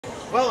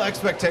Well,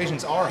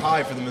 expectations are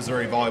high for the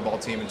Missouri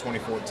volleyball team in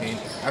 2014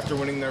 after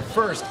winning their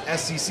first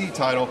SEC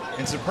title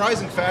in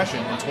surprising fashion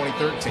in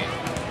 2013.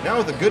 Now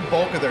with a good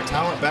bulk of their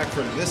talent back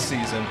for this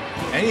season,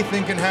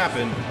 anything can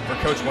happen for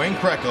Coach Wayne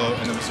Kreklo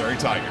and the Missouri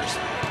Tigers.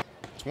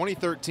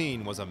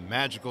 2013 was a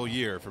magical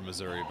year for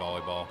Missouri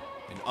volleyball,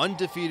 an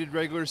undefeated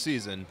regular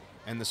season,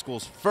 and the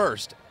school's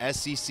first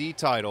SEC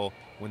title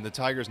when the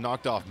Tigers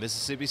knocked off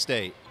Mississippi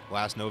State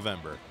last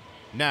November.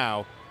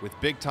 Now, with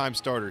big-time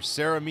starters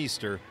Sarah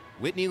Meester,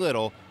 Whitney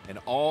Little, and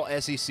all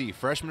SEC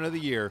Freshman of the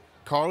Year,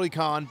 Carly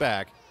Kahn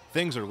back,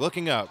 things are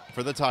looking up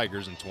for the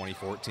Tigers in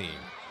 2014.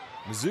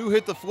 Mizzou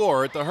hit the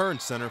floor at the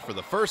Hearns Center for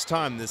the first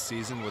time this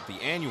season with the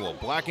annual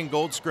Black and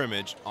Gold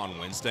Scrimmage on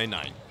Wednesday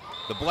night.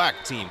 The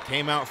Black team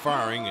came out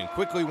firing and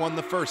quickly won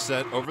the first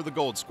set over the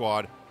Gold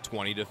squad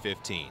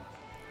 20-15.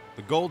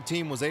 The Gold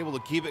team was able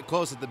to keep it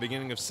close at the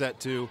beginning of set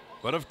 2,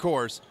 but of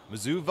course,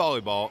 Mizzou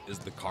volleyball is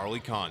the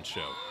Carly Kahn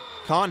show.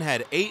 Kahn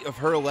had 8 of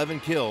her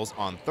 11 kills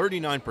on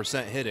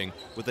 39% hitting,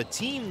 with a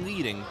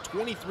team-leading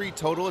 23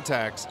 total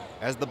attacks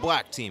as the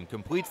Black team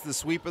completes the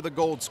sweep of the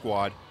Gold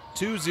squad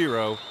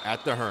 2-0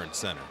 at the Hearns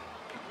Center.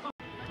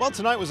 Well,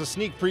 tonight was a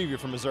sneak preview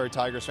for Missouri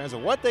Tigers fans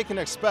of what they can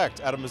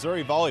expect out of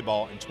Missouri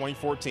volleyball in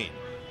 2014.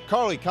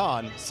 Carly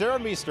Kahn, Sarah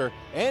Meester,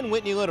 and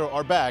Whitney Little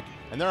are back,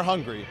 and they're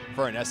hungry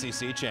for an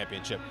SEC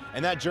championship.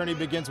 And that journey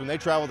begins when they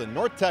travel to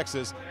North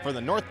Texas for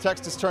the North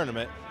Texas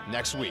Tournament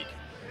next week.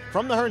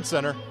 From the Hearns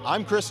Center,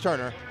 I'm Chris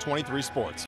Turner, 23 Sports.